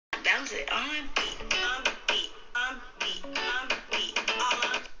Bounce it on beat, on beat, on beat, on beat.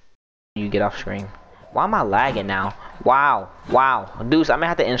 You get off screen. Why am I lagging now? Wow, wow. Deuce, I'm gonna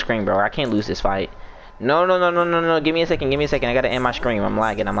have to end screen, bro. I can't lose this fight. No, no, no, no, no, no. Give me a second, give me a second. I gotta end my screen. I'm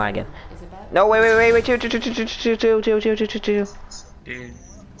lagging, I'm lagging. No, wait. Chill. Dude,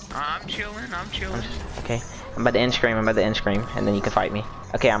 I'm chilling. Okay, I'm about to end screen, and then you can fight me.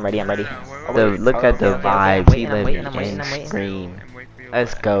 Okay, I'm ready. Dude, look at the vibes. He lives in I'm scream. waiting.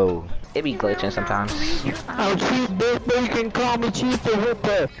 Let's go. It be glitching sometimes. I'm cheap, bitch, but you can call me Chief the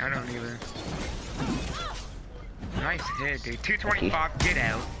Whipper. I don't even. Nice hit, dude. 225, get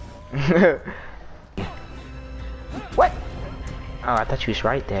out. What? Oh, I thought you was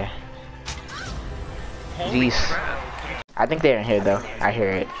right there. Holy Jeez. crap. I think they're in here though. I hear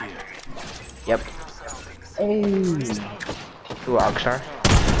it. Yep. Ooh, Arcstar.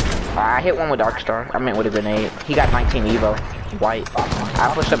 I hit one with Arcstar. I meant with a grenade. He got 19 Evo. White. I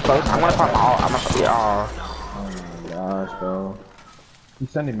pushed up close. I want to farm all. I'm gonna. Oh my gosh, bro. He's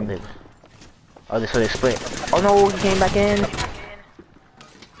sending me. Oh, this way they split. Oh no, he came back in.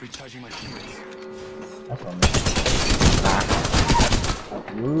 Recharging my teammates. That's on me.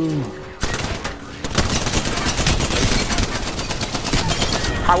 Ooh.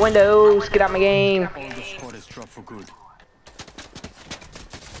 Hot windows. Get out my game. All the squad is dropped for good.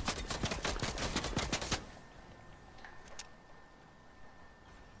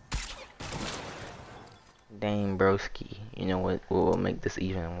 Dang, broski. You know what will make this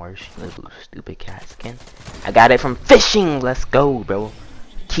even worse? You little stupid cat skin. I got it from fishing. Let's go, bro.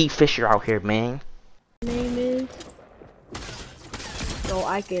 Key Fisher out here, man. Name is so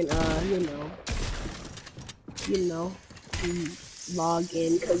I can log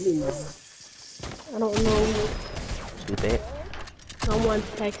in, cause I don't know. Stupid. Someone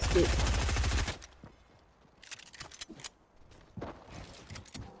texted.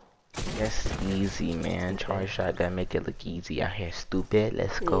 That's easy, man. Charge shotgun, make it look easy out here. Stupid.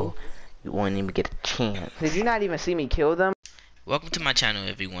 Let's go. You won't even get a chance. Did you not even see me kill them? Welcome to my channel,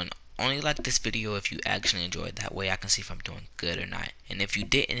 everyone. Only like this video if you actually enjoyed. That way I can see if I'm doing good or not. And if you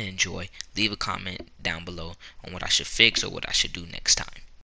didn't enjoy, leave a comment down below on what I should fix or what I should do next time.